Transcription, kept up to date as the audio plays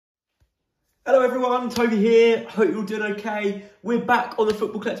Hello everyone, Toby here. Hope you're all doing okay. We're back on the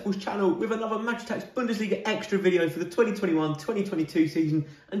Football Collectibles channel with another Match Attax Bundesliga extra video for the 2021-2022 season.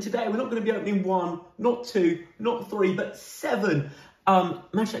 And today we're not going to be opening one, not two, not three, but seven Match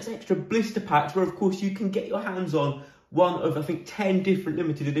Attax Extra Blister packs, where of course you can get your hands on one of, I think, 10 different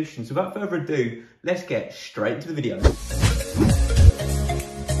limited editions. So without further ado, let's get straight into the video.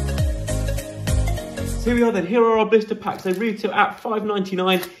 So here we are then, here are our blister packs. They retail at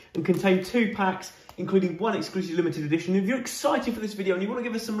 £5.99 and contain 2 packs, including one exclusive limited edition. If you're excited for this video and you want to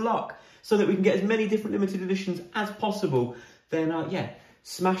give us some luck so that we can get as many different limited editions as possible, then yeah,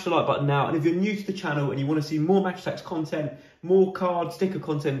 smash the like button now. And if you're new to the channel and you want to see more Match Attax content, more card, sticker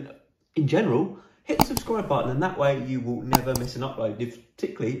content in general, hit the subscribe button, and that way you will never miss an upload,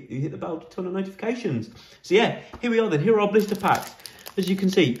 particularly if you hit the bell to turn on notifications. So yeah, here we are then, here are our blister packs. As you can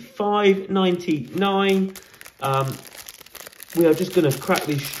see, £5.99. We are just going to crack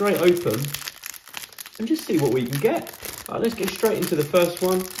these straight open and just see what we can get. Let's get straight into the first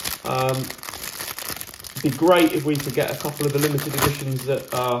one. It'd be great if we could get a couple of the limited editions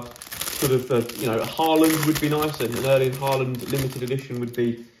that are sort of, you know, Haaland would be nice, and an Erling Haaland limited edition would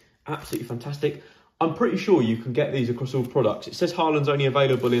be absolutely fantastic. I'm pretty sure you can get these across all products. It says Haaland's only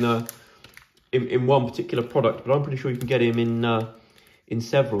available in one particular product, but I'm pretty sure you can get him in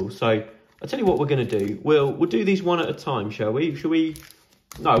several. So I'll tell you what we're going to do. We'll do these one at a time, shall we? Shall we?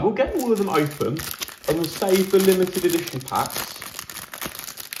 No, we'll get all of them open and we'll save the limited edition packs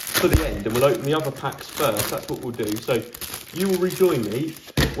for the end, and we'll open the other packs first. That's what we'll do. So you will rejoin me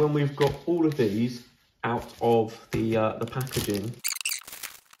when we've got all of these out of the packaging.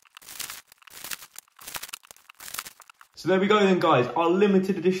 So there we go then, guys. Our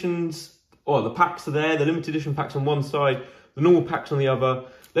limited editions, or the packs are there. The limited edition packs on one side, the normal packs on the other.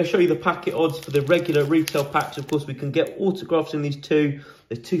 Let's show you the packet odds for the regular retail packs. Of course, we can get autographs in these too.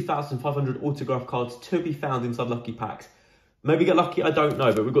 There's 2,500 autograph cards to be found inside lucky packs. Maybe get lucky, I don't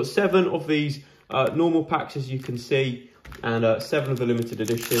know. But we've got 7 of these normal packs, as you can see, and 7 of the limited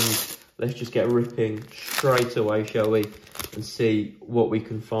editions. Let's just get ripping straight away, shall we? And see what we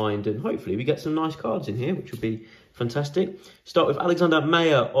can find. And hopefully we get some nice cards in here, which will be fantastic. Start with Alexander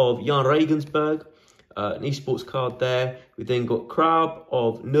Meyer of Jan Regensburg. An esports card there. We then got Krab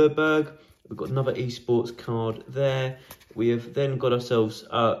of Nürburg. We've got another esports card there. We have then got ourselves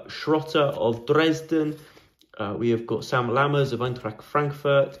Schrotter of Dresden. We have got Sam Lammers of Eintracht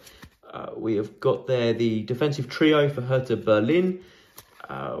Frankfurt. We have got there the defensive trio for Hertha Berlin.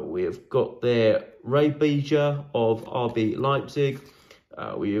 We have got there Ray Beeger of RB Leipzig.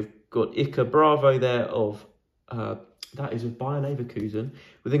 We have got Iker Bravo there of that is with Bayer Leverkusen.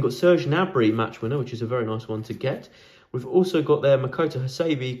 We've then got Serge Gnabry, match winner, which is a very nice one to get. We've also got there Makoto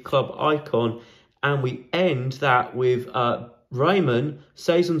Hasebi, club icon. And we end that with Raymond,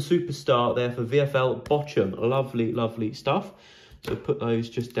 season superstar there for VfL Bochum. Lovely, lovely stuff. So put those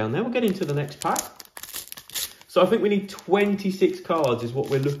just down there. We'll get into the next pack. So I think we need 26 cards is what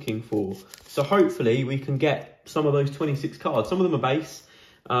we're looking for. So hopefully we can get some of those 26 cards. Some of them are base.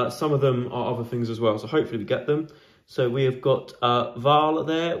 Some of them are other things as well. So hopefully we get them. So we have got Wahl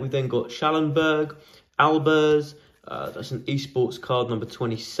there. We've then got Schallenberg, Albers. That's an esports card, number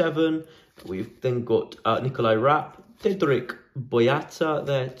 27. We've then got Nikolai Rapp, Dedrick Boyata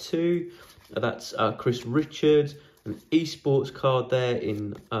there too. That's Chris Richards, an esports card there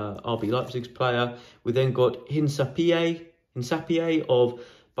in RB Leipzig's player. We then got Hinsapie of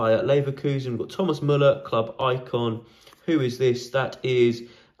Bayer Leverkusen. We've got Thomas Müller, club icon. Who is this? That is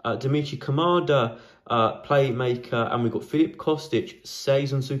Dimitri Kamada, playmaker, and we've got Filip Kostic,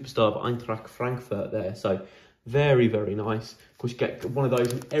 season superstar of Eintracht Frankfurt there. So very, very nice. Of course, you get one of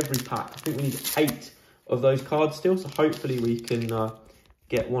those in every pack. I think we need 8 of those cards still, so hopefully we can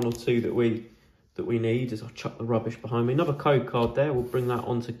get 1 or 2 that we need. As I chuck the rubbish behind me. Another code card there. We'll bring that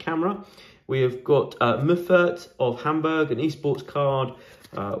onto camera. We have got Muffert of Hamburg, an esports card.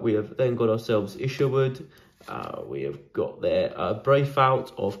 We have then got ourselves Isherwood. We have got there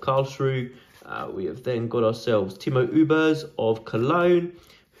Breifalt of Karlsruhe. We have then got ourselves Timo Ubers of Cologne.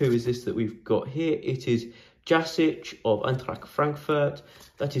 Who is this that we've got here? It is Jasic of Eintracht Frankfurt.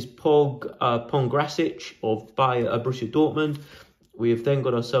 That is Pongrasic of Borussia Dortmund. We have then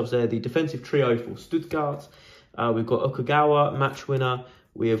got ourselves there the defensive trio for Stuttgart. We've got Okugawa, match winner.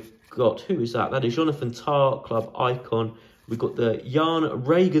 We have got, who is that? That is Jonathan Tah, club icon. We've got the Jan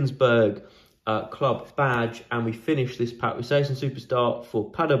Regensburg club badge, and we finish this pack with season superstar for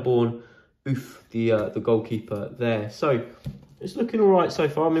Paderborn. Oof, the goalkeeper there. So it's looking all right so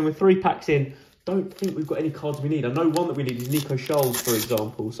far. I mean, we're 3 packs in. Don't think we've got any cards we need. I know one that we need is Nico Scholes, for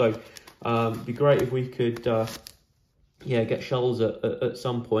example. So it'd be great if we could, yeah, get Scholes at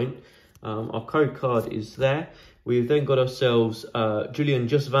some point. Our code card is there. We've then got ourselves Julian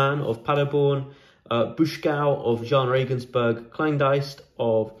Justvan of Paderborn, Buschgau of Jan Regensburg, Kleingeist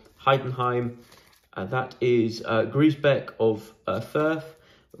of Heidenheim. That is Griesbeck of Firth.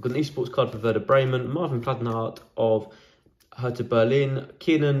 We've got an esports card for Werder Bremen, Marvin Plattenhardt of Hertha Berlin,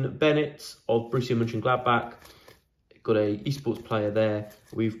 Kiernan Bennett of Borussia Mönchengladbach. Got a esports player there.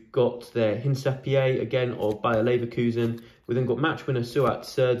 We've got there Hinsapier again of Bayer Leverkusen. We've then got match winner Suat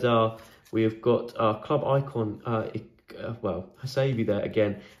Serdar. We've got our club icon, Hasabi there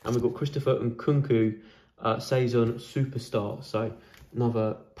again. And we've got Christopher Nkunku, Saison Superstar. So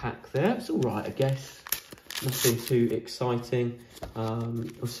another pack there. It's all right, I guess. Nothing too exciting.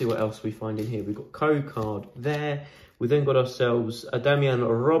 We'll see what else we find in here. We've got code card there. We then got ourselves Damian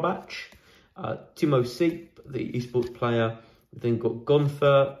Robac, Timo Seep, the esports player. We've then got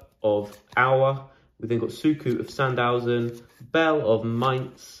Gonfer of Auer. We've then got Suku of Sandhausen, Bell of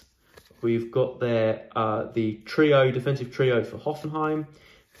Mainz. We've got there the defensive trio for Hoffenheim.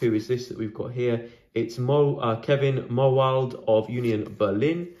 Who is this that we've got here? It's Kevin Mowald of Union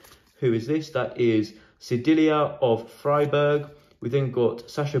Berlin. Who is this? That is Sidilia of Freiburg. We then got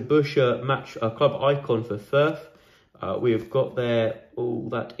Sasha Buscher, club icon for Firth. We have got there,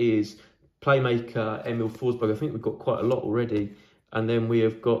 that is playmaker Emil Forsberg. I think we've got quite a lot already. And then we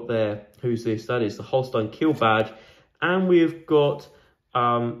have got there, who's this? That is the Holstein Kiel badge. And we have got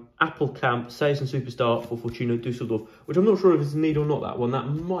Appelkamp, Saison Superstar for Fortuna Düsseldorf, which I'm not sure if it's a need or not, that one. That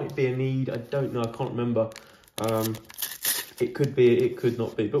might be a need. I don't know. I can't remember. It could be, it could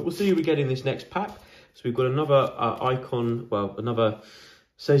not be. But we'll see who we get in this next pack. So we've got another another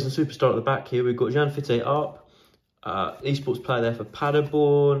Saison Superstar at the back here. We've got Jean Fitte Arp, esports player there for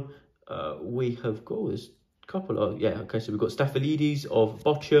Paderborn. We have got, there's a couple of, so we've got Staphylidis of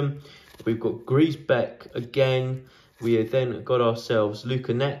Bochum. We've got Griesbeck again. We have then got ourselves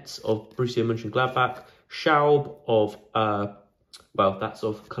Luca Netz of Borussia Mönchengladbach, Schaub of, that's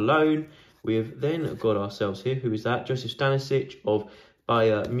of Cologne. We have then got ourselves here, who is that? Josef Stanisic of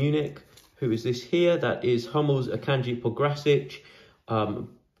Bayern Munich. Who is this here? That is Hummels Akanji Pograsic,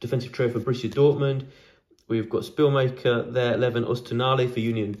 defensive trio for Borussia Dortmund. We've got Spielmaker there, Levin Ostunali for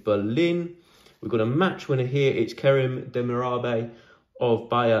Union Berlin. We've got a match winner here. It's Kerim Demirabe of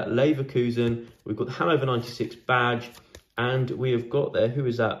Bayer Leverkusen. We've got the Hanover 96 badge. And we have got there, who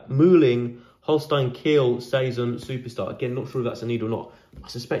is that? Mooling, Holstein Kiel, Saison Superstar. Again, not sure if that's a need or not. I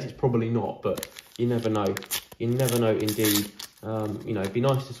suspect it's probably not, but you never know. You never know indeed. It'd be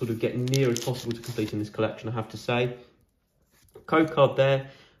nice to sort of get near as possible to completing this collection, I have to say. Code card there.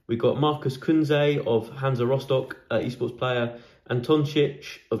 We've got Markus Kunze of Hansa Rostock, esports player.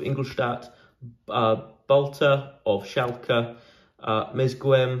 Antoncic of Ingolstadt. Balter of Schalke.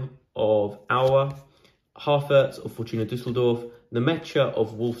 Mezguem of Auer. Harfertz of Fortuna Düsseldorf. Nemecha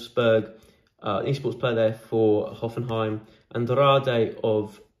of Wolfsburg. Esports player there for Hoffenheim. Andrade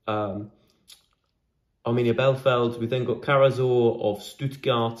of Arminia Bielefeld. We've then got Karazor of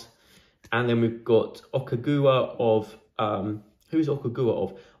Stuttgart. And then we've got Okagua of, who's Okagua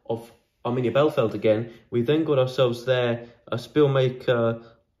of? Of Arminia Bielefeld again. We've then got ourselves there a Spielmaker,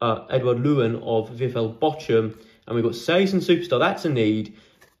 Edward Lewin of VfL Bochum. And we've got Saison Superstar, that's a need.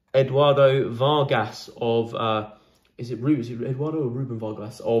 Eduardo Vargas of, is it Eduardo or Ruben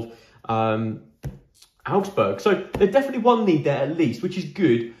Vargas of Augsburg. So there's definitely one need there at least, which is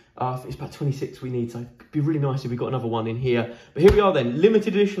good. It's about 26 we need, so it'd be really nice if we got another one in here. But here we are then,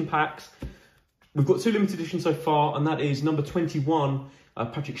 limited edition packs. We've got 2 limited editions so far, and that is number 21,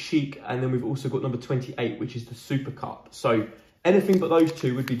 Patrick Schick, and then we've also got number 28, which is the Super Cup. So anything but those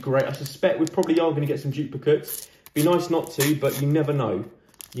 2 would be great. I suspect we probably are going to get some duplicates. Be nice not to, but you never know.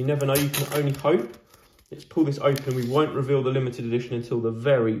 You never know, you can only hope. Let's pull this open. We won't reveal the limited edition until the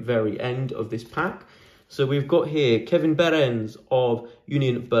very, very end of this pack. So we've got here Kevin Behrens of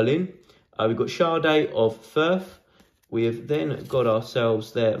Union Berlin. We've got Sade of Firth. We have then got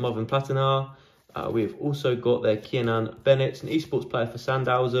ourselves there Marvin Plattenhardt. We've also got there Kiernan Bennett, an esports player for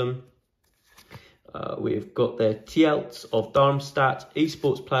Sandhausen. We've got there Tieltz of Darmstadt,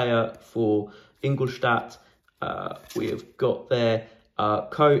 esports player for Ingolstadt. We have got there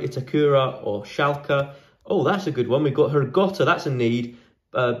Ko Itakura or Schalke. Oh, that's a good one. We've got Hergotta, that's a need.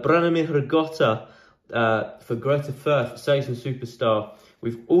 Branimir Hergotta for Greater Firth, Saison Superstar.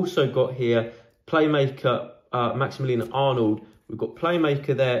 We've also got here playmaker Maximilian Arnold. We've got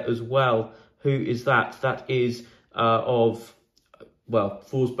playmaker there as well. Who is that? That is of,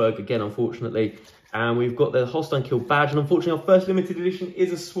 Forsberg again, unfortunately. And we've got the Holstein Kiel badge. And unfortunately, our first limited edition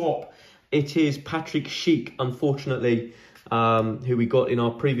is a swap. It is Patrick Schick, unfortunately, who we got in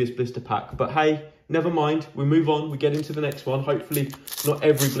our previous blister pack. But hey, never mind. We move on. We get into the next one. Hopefully, not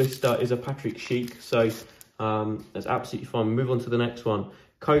every blister is a Patrick Schick. So that's absolutely fine. We move on to the next one.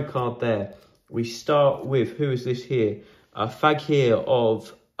 Code card there. We start with, who is this here? Fag here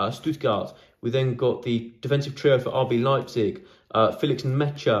of Stuttgart. We then got the defensive trio for RB Leipzig. Felix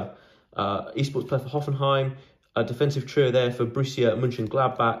Mecha, esports player for Hoffenheim. A defensive trio there for Borussia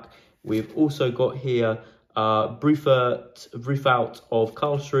Mönchengladbach. We've also got here Bruffout of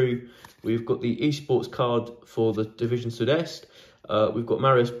Karlsruhe. We've got the esports card for the Division Südest. We've got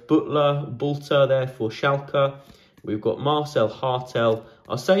Marius Bulter there for Schalke. We've got Marcel Hartel.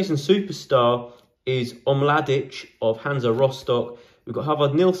 Our season superstar is Omladic of Hansa Rostock. We've got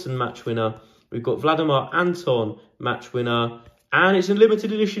Harvard Nilsson, match winner. We've got Vladimir Anton, match winner. And it's a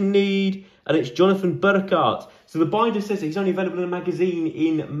limited edition need, and it's Jonathan Burkhardt. So the binder says that he's only available in a magazine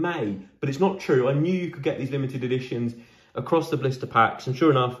in May, but it's not true. I knew you could get these limited editions across the blister packs, and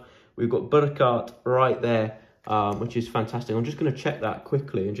sure enough, we've got Burkhardt right there, which is fantastic. I'm just going to check that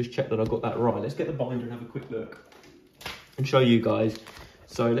quickly and just check that I got that right. Let's get the binder and have a quick look and show you guys.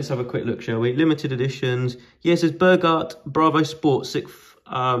 So let's have a quick look, shall we? Limited editions. Yes, it's Burkhardt Bravo Sport, the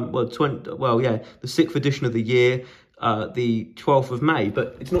 6th edition of the year. The 12th of May,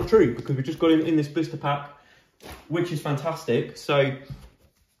 but it's not true because we just got him in this blister pack, which is fantastic. So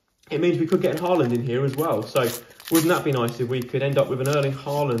it means we could get Haaland in here as well. So wouldn't that be nice if we could end up with an Erling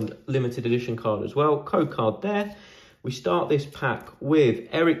Haaland limited edition card as well? Code card there. We start this pack with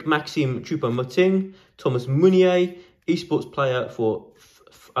Eric Maxim Choupo-Moting, Thomas Meunier, esports player for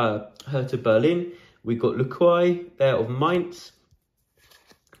Hertha Berlin. We've got Lukoy there of Mainz.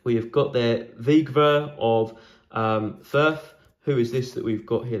 We have got there Vigver of Firth. Who is this that we've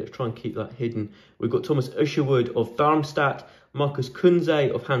got here? Let's try and keep that hidden. We've got Thomas Usherwood of Darmstadt, Marcus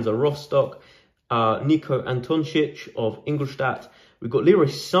Kunze of Hansa Rostock, Nico Antoncic of Ingolstadt. We've got Leroy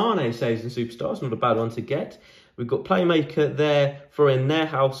Sané, saves and superstars, not a bad one to get. We've got playmaker there, Florian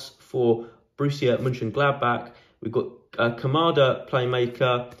Neuhaus for Borussia Mönchengladbach. We've got Kamada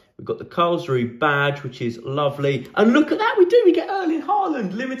playmaker. We've got the Karlsruhe badge, which is lovely. And look at that, we get Erling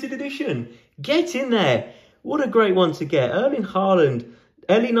Haaland, limited edition. Get in there. What a great one to get. Erling Haaland,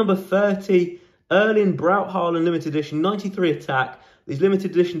 Erling number 30, Erling Braut Haaland limited edition, 93 attack. These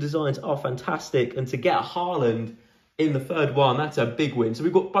limited edition designs are fantastic. And to get Haaland in the third one, that's a big win. So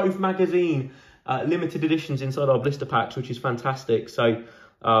we've got both magazine limited editions inside our blister packs, which is fantastic. So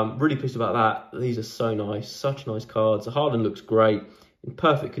really pleased about that. These are so nice, such nice cards. The Haaland looks great, in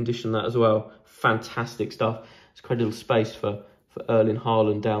perfect condition that as well. Fantastic stuff. Let's create a little space for Erling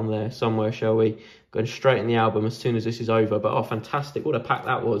Haaland down there somewhere, shall we? Going straight in the album as soon as this is over. But oh, fantastic. What a pack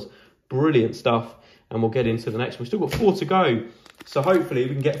that was. Brilliant stuff. And we'll get into the next one. We've still got 4 to go. So hopefully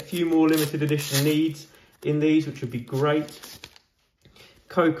we can get a few more limited edition needs in these, which would be great.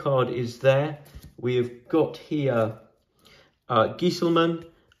 Code card is there. We have got here Gieselman,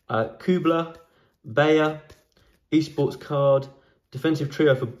 Kubler, Bayer, esports card, defensive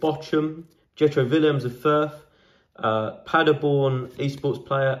trio for Bochum, Jetro Willems of Firth, Paderborn esports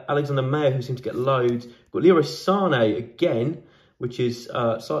player, Alexander Mayer, who seems to get loads. We've got Leroy Sané again, which is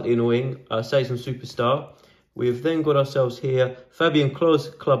slightly annoying, Season superstar. We've then got ourselves here Fabian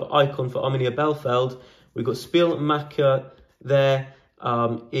Klos, club icon for Arminia Bielefeld. We've got Spielmacher there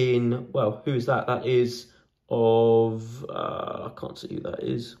in, well, who is that? That is of, I can't see who that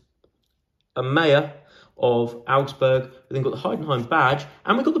is. A Mayer of Augsburg. We've then got the Heidenheim badge,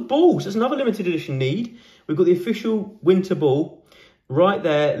 and we've got the balls. There's another limited edition need. We've got the official winter ball right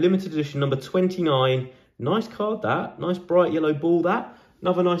there, limited edition number 29. Nice card that, nice bright yellow ball that.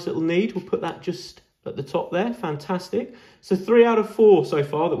 Another nice little need. We'll put that just at the top there, fantastic. So 3 out of 4 so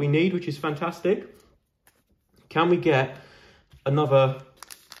far that we need, which is fantastic. Can we get another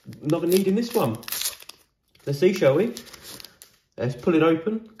need in this one? Let's see, shall we? Let's pull it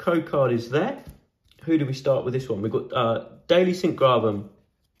open. Code card is there. Who do we start with this one? We've got Daily Sinkgraven,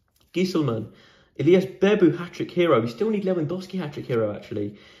 Gieselman, Elias Bebu, hat-trick hero. We still need Lewandowski, hat-trick hero,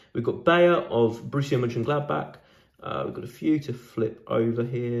 actually. We've got Bayer of Borussia Mönchengladbach. We've got a few to flip over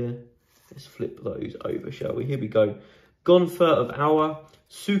here. Let's flip those over, shall we? Here we go. Gonfer of Auer,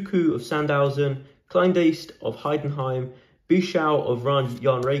 Suku of Sandhausen, Kleindienst of Heidenheim, Bischau of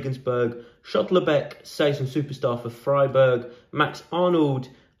Jan Regensburg, Schottlerbeck, Season superstar for Freiburg, Max Arnold,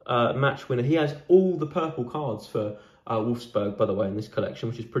 match winner. He has all the purple cards for Wolfsburg, by the way, in this collection,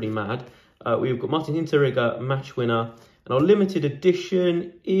 which is pretty mad. We've got Martin Hinteregger, match winner. And our limited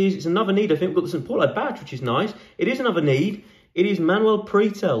edition it's another need, I think. We've got the St. Pauli badge, which is nice. It is another need. It is Manuel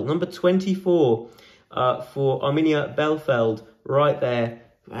Pretel, number 24, for Arminia Bielefeld, right there.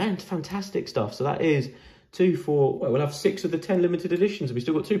 And fantastic stuff. So that is 2, 4, well, we'll have 6 of the 10 limited editions. We've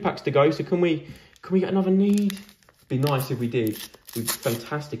still got 2 packs to go. So can we Can we get another need? It'd be nice if we did. It'd be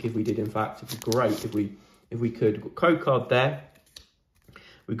fantastic if we did, in fact. It'd be great if we could. We've got code card there.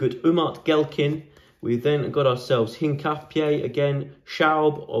 We've got Umart Gelkin. We then got ourselves Hincapie again,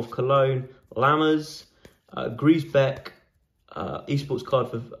 Schaub of Cologne, Lammers, Griesbeck, esports card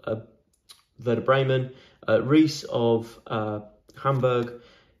for Werder Bremen, Rees of Hamburg,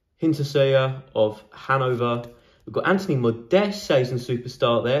 Hinterseer of Hanover. We've got Anthony Modeste, season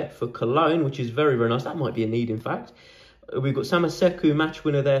superstar there for Cologne, which is very, very nice. That might be a need, in fact. We've got Samaseku, match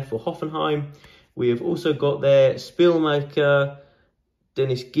winner there for Hoffenheim. We have also got there Spielmaker,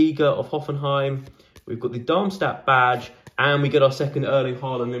 Dennis Giga of Hoffenheim. We've got the Darmstadt badge, and we get our second Erling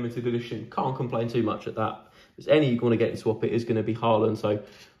Haaland limited edition. Can't complain too much at that. If there's any you want to get in swap, it is going to be Haaland. So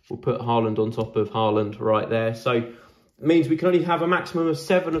we'll put Haaland on top of Haaland right there. So it means we can only have a maximum of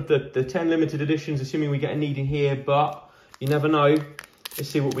 7 of the 10 limited editions, assuming we get a need in here. But you never know. Let's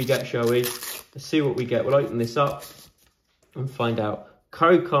see what we get, shall we? Let's see what we get. We'll open this up and find out.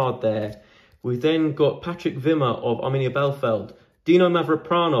 Code card there. We've then got Patrick Wimmer of Arminia Bielefeld. Dino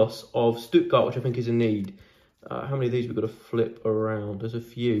Mavropanos of Stuttgart, which I think is a need. How many of these we've got to flip around? There's a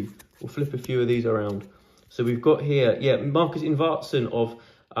few. We'll flip a few of these around. So we've got here, yeah, Marcus Invartsen of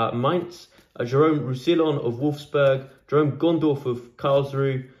Mainz, Jerome Roussillon of Wolfsburg, Jerome Gondorf of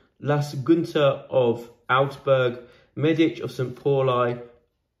Karlsruhe, Las Günther of Augsburg, Medic of St. Pauli,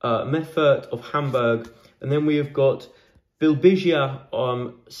 Meffert of Hamburg, and then we have got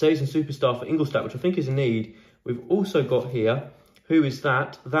Bilbigia, season superstar for Ingolstadt, which I think is a need. We've also got here, who is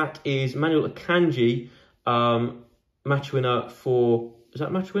that? That is Manuel Akanji, match winner for, is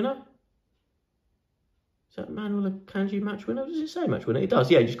that match winner? Is that Manuel Akanji match winner? Does it say match winner? It does,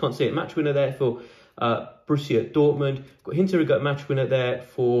 yeah, you just can't see it. Match winner there for Borussia Dortmund. Got Hinterseer match winner there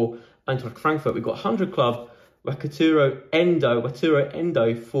for Eintracht Frankfurt. We've got 100 Club, Wakaturo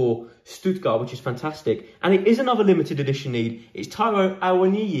Endo for Stuttgart, which is fantastic. And it is another limited edition need. It's Taiwo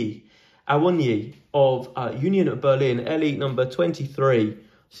Awoniyi of Union of Berlin, LE number 23.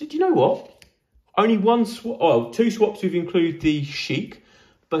 So do you know what? Only one swap, oh, 2 swaps we've included the Sheik,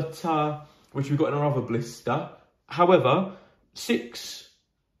 but which we've got in our other blister. However, 6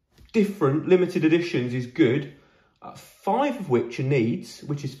 different limited editions is good. 5 of which are needs,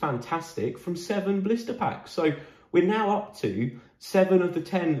 which is fantastic, from 7 blister packs. So we're now up to 7 of the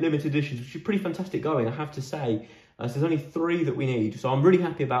 10 limited editions, which is pretty fantastic going, I have to say. So there's only 3 that we need, so I'm really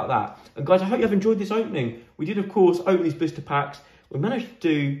happy about that. And guys, I hope you have enjoyed this opening. We did, of course, open these blister packs. We managed to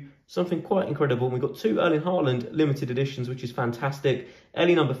do something quite incredible. We got 2 Erling Haaland limited editions, which is fantastic.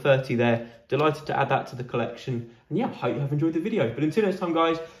 LE number 30 there. Delighted to add that to the collection. And yeah, I hope you have enjoyed the video. But until next time,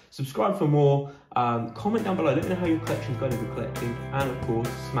 guys, subscribe for more. Comment down below. Let me know how your collection's going to be collecting. And of course,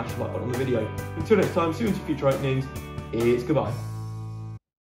 smash the like button on the video. Until next time, see you in future openings. It's goodbye.